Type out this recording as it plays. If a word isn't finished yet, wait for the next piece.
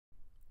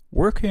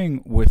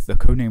Working with the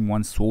Codename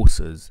 1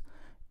 sources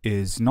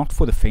is not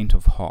for the faint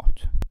of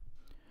heart.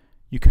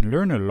 You can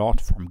learn a lot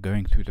from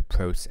going through the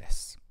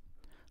process.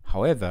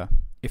 However,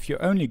 if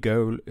your only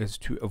goal is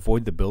to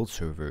avoid the build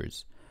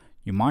servers,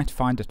 you might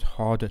find it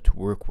harder to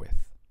work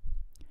with.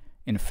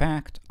 In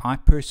fact, I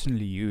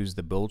personally use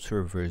the build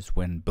servers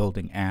when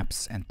building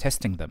apps and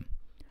testing them.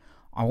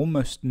 I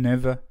almost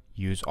never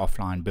use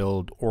offline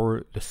build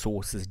or the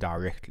sources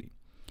directly.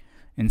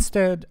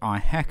 Instead, I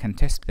hack and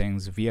test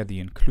things via the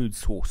include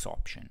source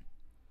option.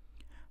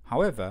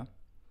 However,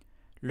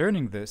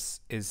 learning this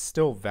is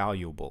still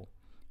valuable,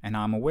 and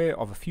I'm aware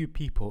of a few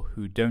people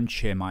who don't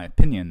share my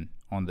opinion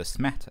on this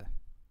matter.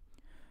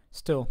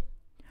 Still,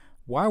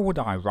 why would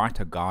I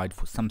write a guide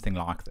for something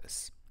like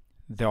this?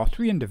 There are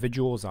 3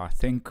 individuals I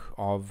think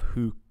of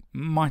who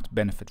might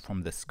benefit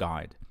from this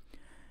guide.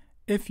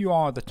 If you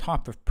are the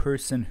type of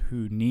person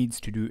who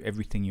needs to do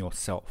everything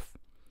yourself,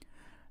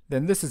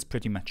 then this is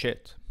pretty much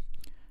it.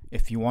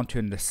 If you want to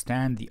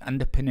understand the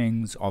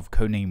underpinnings of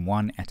Codename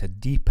 1 at a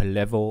deeper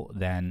level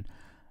than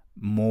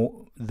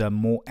the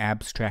more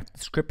abstract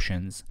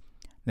descriptions,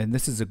 then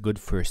this is a good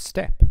first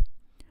step.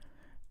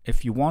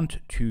 If you want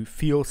to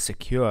feel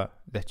secure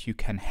that you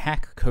can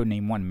hack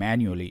Codename 1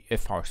 manually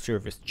if our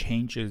service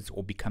changes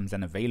or becomes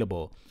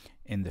unavailable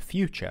in the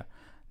future,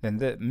 then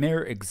the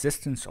mere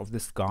existence of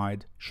this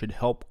guide should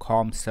help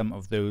calm some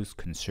of those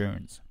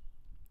concerns.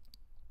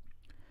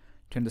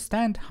 To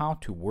understand how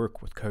to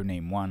work with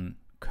Codename 1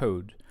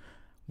 code,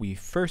 we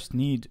first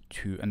need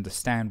to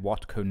understand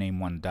what Codename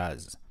 1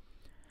 does.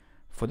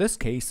 For this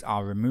case,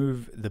 I'll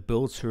remove the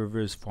build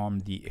servers from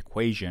the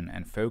equation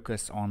and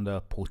focus on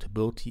the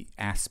portability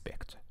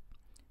aspect.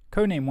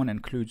 Codename 1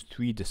 includes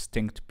 3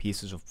 distinct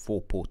pieces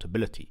for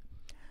portability.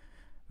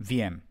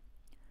 VM.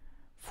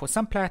 For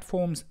some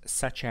platforms,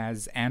 such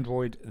as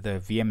Android, the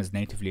VM is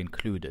natively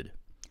included.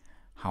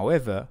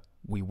 However,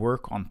 we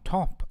work on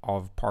top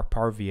of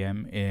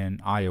ParParVM in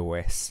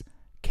iOS,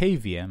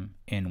 KVM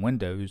in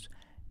Windows,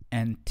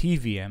 and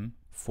TVM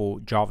for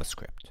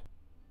JavaScript.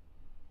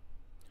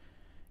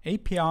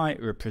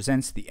 API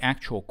represents the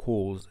actual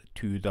calls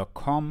to the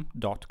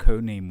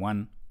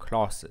com.codename1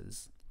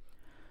 classes.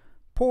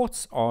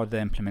 Ports are the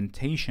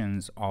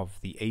implementations of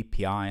the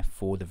API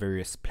for the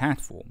various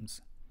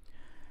platforms.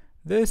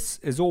 This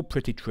is all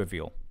pretty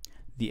trivial.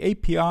 The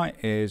API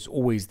is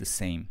always the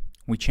same.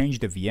 We change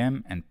the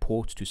VM and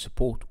port to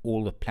support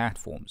all the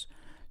platforms.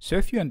 So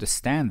if you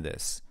understand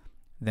this,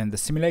 then the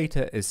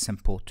simulator is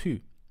simple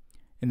too.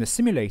 In the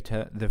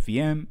simulator, the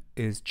VM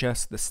is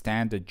just the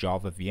standard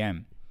Java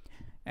VM,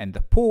 and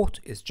the port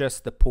is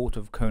just the port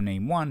of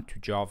Codename 1 to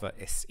Java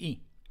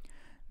SE.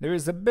 There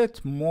is a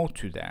bit more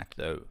to that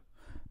though.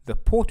 The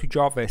port to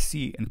Java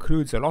SE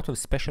includes a lot of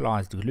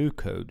specialized glue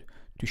code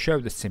to show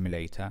the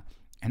simulator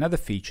and other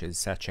features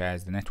such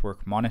as the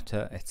network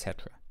monitor,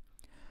 etc.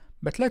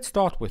 But let's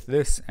start with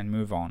this and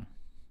move on.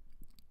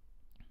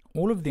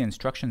 All of the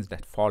instructions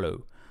that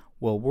follow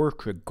will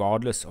work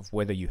regardless of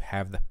whether you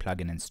have the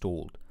plugin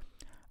installed.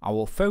 I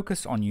will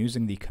focus on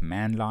using the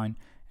command line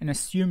and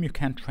assume you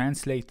can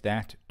translate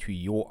that to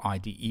your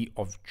IDE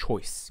of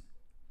choice.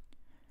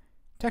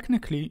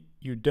 Technically,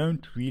 you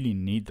don't really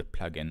need the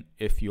plugin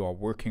if you are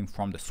working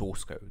from the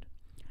source code.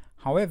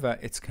 However,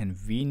 it's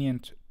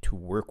convenient to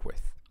work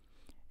with.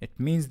 It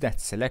means that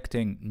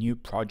selecting new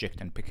project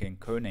and picking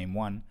Codename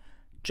 1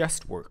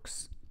 just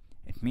works.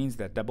 It means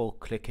that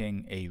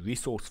double-clicking a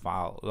resource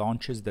file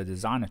launches the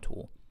designer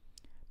tool,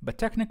 but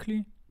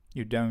technically,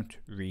 you don't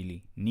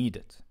really need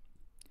it.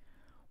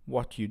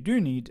 What you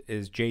do need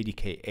is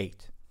JDK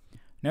 8.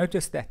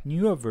 Notice that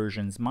newer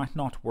versions might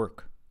not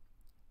work.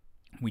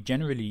 We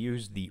generally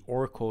use the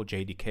Oracle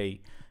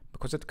JDK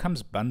because it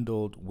comes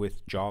bundled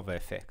with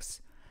JavaFX,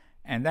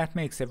 and that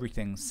makes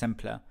everything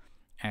simpler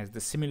as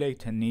the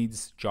simulator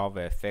needs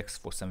JavaFX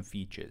for some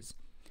features,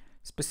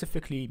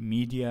 specifically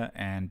media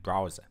and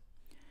browser.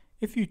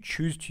 If you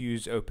choose to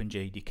use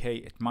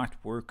OpenJDK, it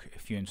might work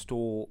if you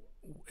install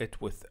it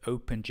with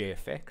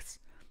OpenJFX,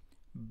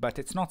 but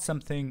it's not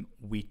something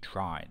we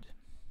tried.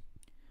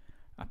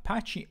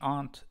 Apache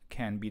Ant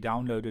can be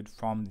downloaded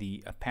from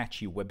the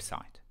Apache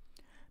website.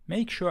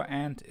 Make sure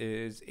Ant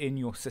is in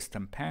your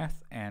system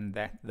path and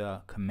that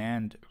the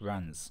command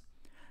runs.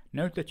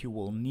 Note that you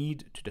will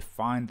need to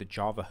define the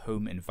Java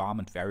home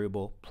environment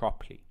variable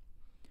properly.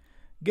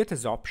 Git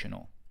is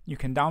optional. You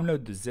can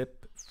download the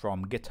zip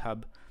from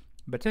GitHub,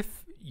 but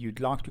if you'd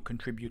like to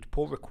contribute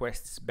pull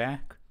requests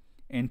back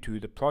into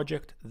the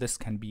project, this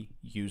can be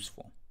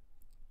useful.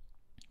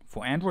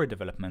 For Android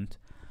development,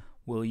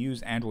 we'll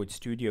use Android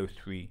Studio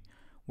 3,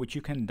 which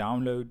you can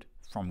download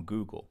from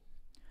Google.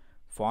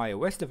 For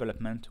iOS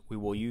development, we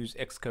will use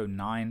Xcode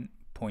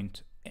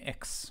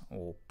 9.x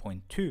or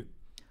 0.2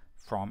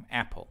 from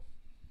Apple.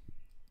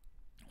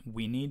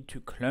 We need to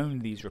clone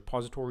these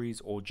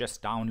repositories or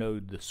just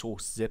download the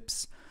source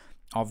zips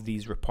of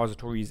these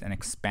repositories and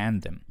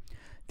expand them.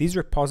 These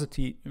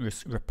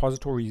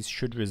repositories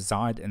should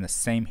reside in the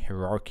same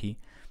hierarchy,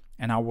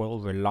 and I will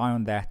rely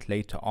on that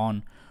later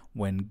on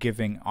when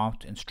giving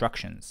out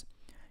instructions.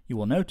 You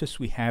will notice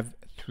we have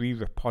 3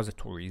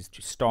 repositories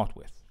to start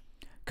with.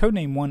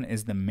 Codename 1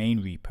 is the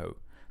main repo.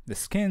 The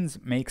skins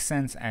make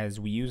sense as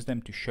we use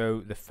them to show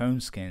the phone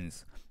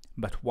skins,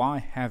 but why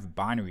have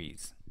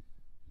binaries?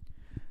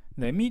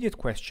 The immediate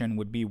question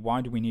would be, why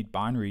do we need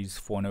binaries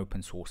for an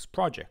open source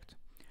project?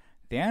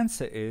 The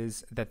answer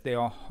is that they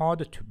are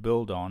harder to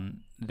build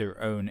on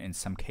their own in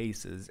some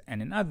cases,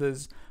 and in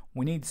others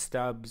we need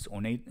stubs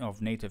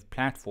of native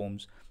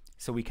platforms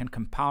so we can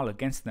compile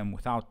against them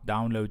without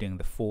downloading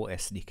the full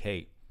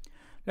SDK.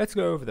 Let's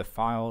go over the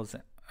files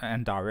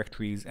and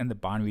directories in the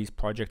binaries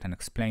project and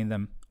explain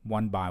them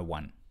one by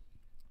one.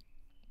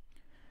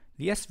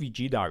 The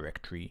SVG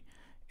directory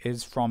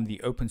is from the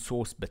open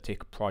source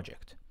Batik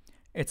project.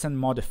 It's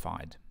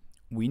unmodified.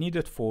 We need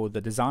it for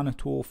the designer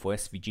tool for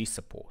SVG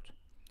support.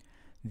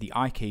 The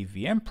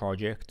IKVM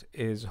project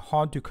is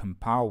hard to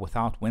compile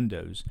without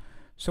Windows,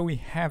 so we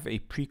have a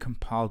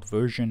pre-compiled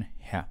version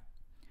here.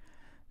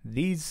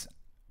 These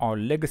are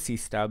legacy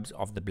stubs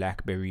of the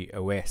BlackBerry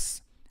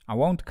OS. I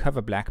won't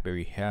cover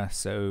BlackBerry here,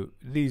 so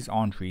these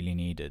aren't really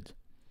needed.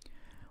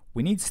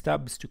 We need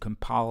stubs to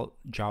compile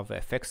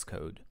JavaFX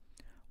code.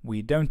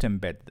 We don't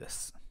embed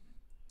this.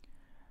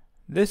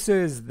 This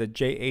is the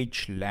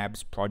JH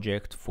Labs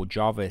project for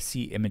Java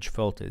SE image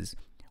filters.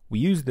 We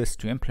use this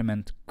to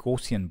implement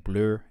Gaussian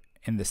blur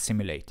in the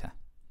simulator.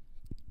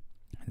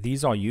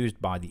 These are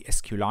used by the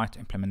SQLite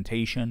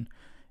implementation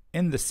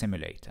in the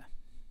simulator.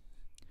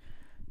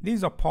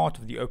 These are part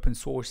of the open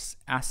source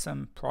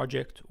ASM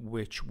project,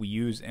 which we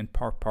use in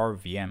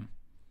ParParVM.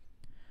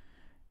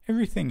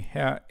 Everything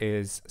here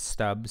is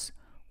stubs,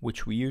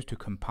 which we use to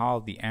compile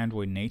the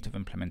Android native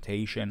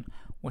implementation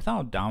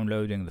without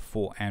downloading the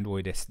full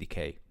Android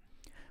SDK.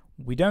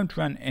 We don't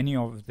run any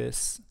of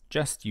this,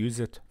 just use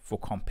it for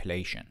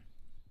compilation.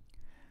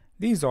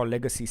 These are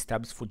legacy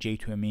stubs for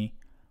J2ME,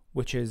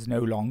 which is no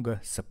longer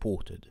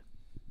supported.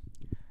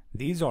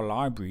 These are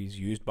libraries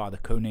used by the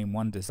Codename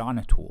 1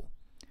 designer tool.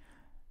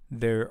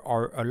 There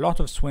are a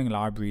lot of Swing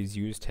libraries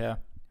used here.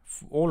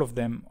 All of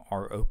them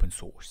are open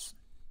source.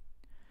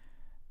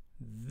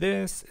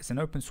 This is an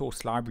open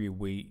source library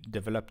we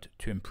developed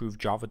to improve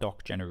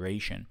JavaDoc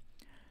generation.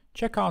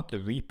 Check out the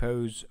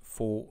repos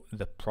for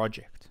the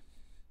project.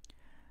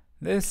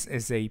 This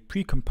is a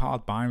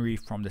pre-compiled binary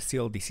from the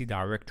CLDC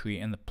directory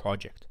in the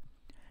project.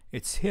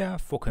 It's here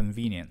for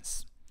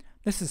convenience.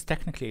 This is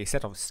technically a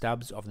set of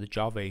stubs of the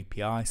Java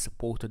API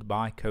supported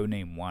by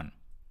Codename 1.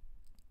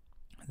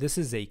 This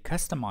is a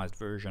customized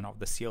version of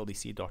the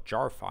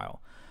cldc.jar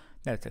file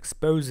that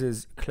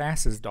exposes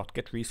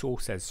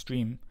classes.getResource as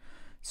string,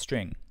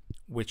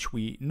 which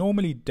we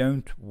normally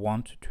don't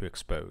want to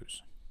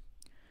expose.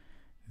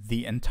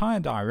 The entire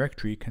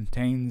directory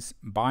contains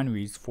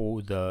binaries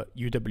for the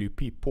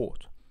UWP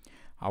port.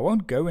 I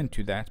won't go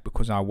into that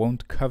because I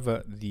won't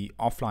cover the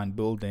offline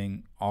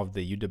building of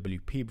the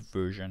UWP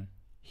version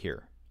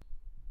here.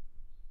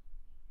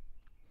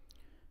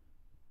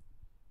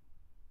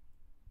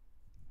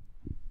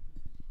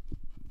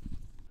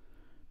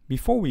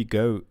 Before we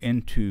go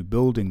into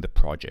building the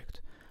project,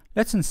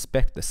 let's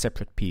inspect the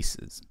separate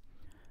pieces.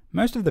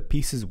 Most of the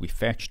pieces we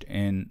fetched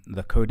in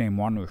the Codename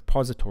 1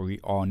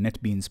 repository are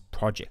NetBeans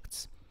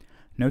projects.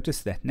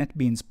 Notice that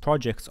NetBeans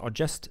projects are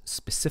just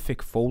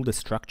specific folder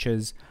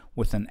structures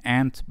with an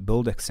ant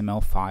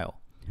build.xml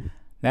file.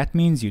 That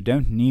means you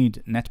don't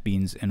need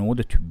NetBeans in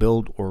order to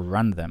build or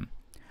run them.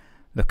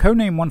 The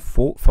Codename 1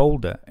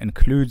 folder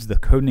includes the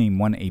Codename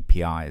 1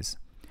 APIs.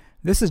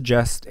 This is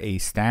just a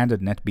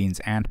standard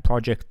NetBeans ant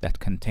project that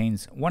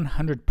contains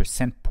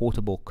 100%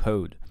 portable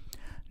code.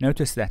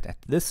 Notice that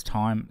at this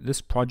time,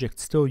 this project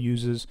still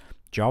uses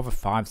Java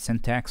 5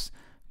 syntax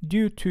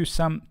due to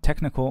some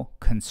technical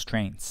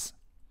constraints.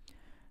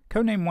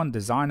 Codename 1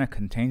 Designer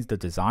contains the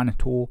designer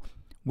tool,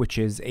 which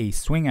is a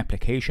Swing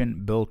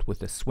application built with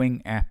the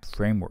Swing app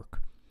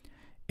framework.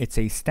 It's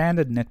a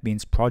standard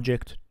NetBeans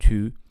project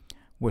too,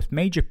 with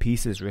major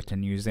pieces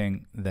written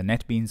using the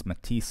NetBeans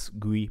Matisse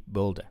GUI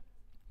builder.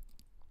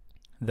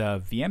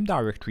 The VM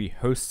directory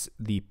hosts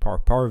the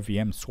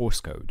ParParVM source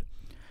code.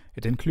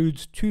 It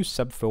includes 2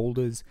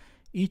 subfolders,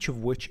 each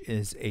of which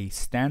is a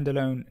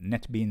standalone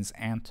NetBeans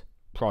ant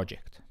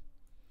project.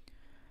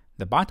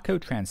 The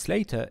bytecode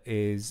translator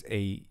is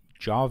a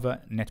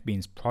Java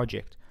NetBeans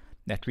project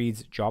that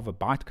reads Java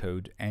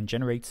bytecode and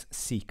generates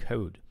C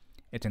code.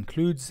 It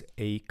includes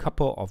a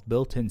couple of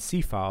built-in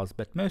C files,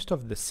 but most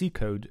of the C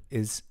code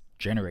is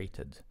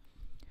generated.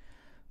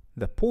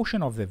 The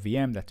portion of the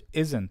VM that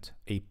isn't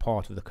a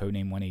part of the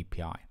Codename 1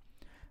 API.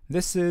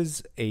 This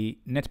is a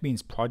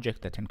NetBeans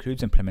project that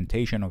includes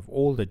implementation of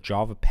all the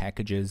Java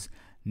packages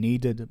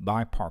needed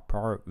by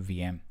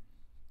ParParVM.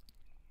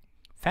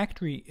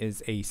 Factory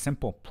is a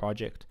simple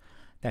project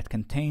that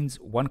contains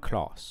one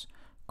class,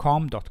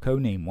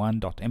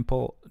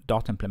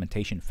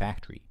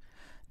 com.codename1.implementation_factory.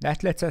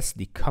 That lets us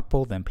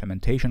decouple the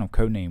implementation of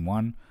Codename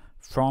 1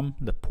 from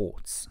the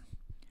ports.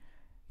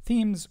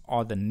 Themes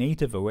are the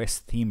native OS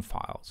theme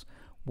files,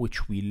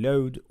 which we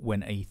load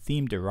when a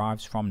theme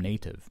derives from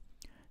native.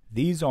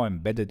 These are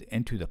embedded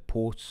into the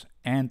ports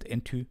and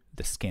into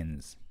the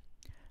skins.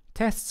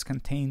 Tests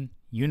contain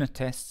unit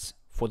tests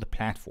for the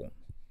platform.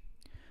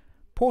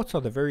 Ports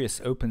are the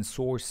various open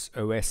source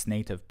OS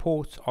native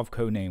ports of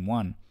Codename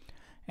 1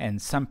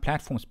 and some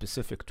platform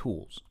specific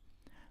tools.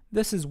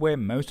 This is where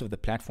most of the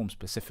platform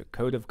specific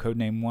code of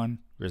Codename 1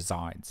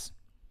 resides.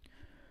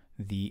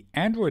 The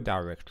Android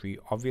directory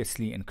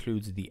obviously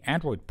includes the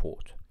Android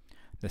port.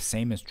 The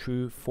same is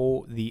true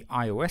for the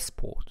iOS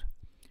port.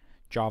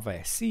 Java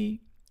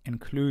SE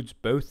includes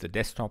both the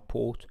desktop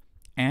port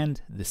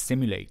and the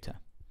simulator.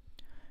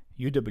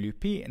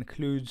 UWP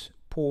includes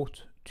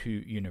port to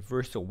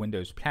Universal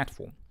Windows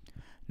Platform.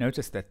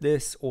 Notice that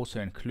this also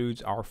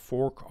includes our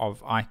fork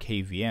of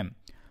IKVM,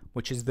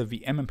 which is the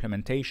VM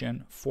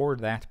implementation for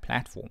that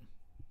platform.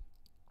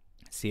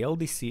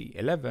 CLDC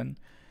 11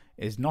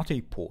 is not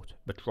a port,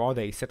 but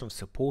rather a set of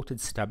supported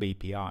stub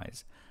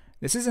APIs.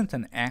 This isn't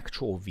an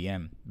actual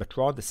VM, but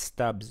rather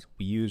stubs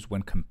we use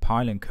when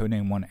compiling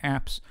Codename 1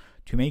 apps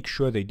to make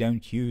sure they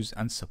don't use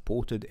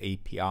unsupported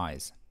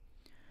APIs.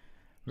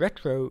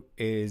 Retro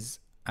is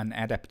an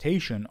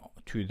adaptation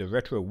to the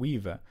Retro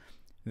Weaver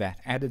that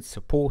added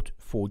support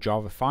for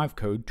Java 5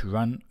 code to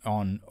run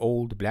on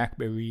old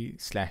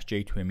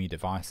BlackBerry/J2ME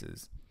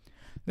devices.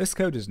 This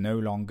code is no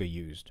longer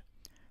used.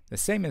 The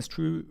same is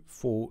true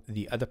for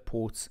the other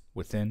ports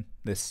within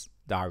this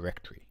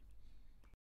directory.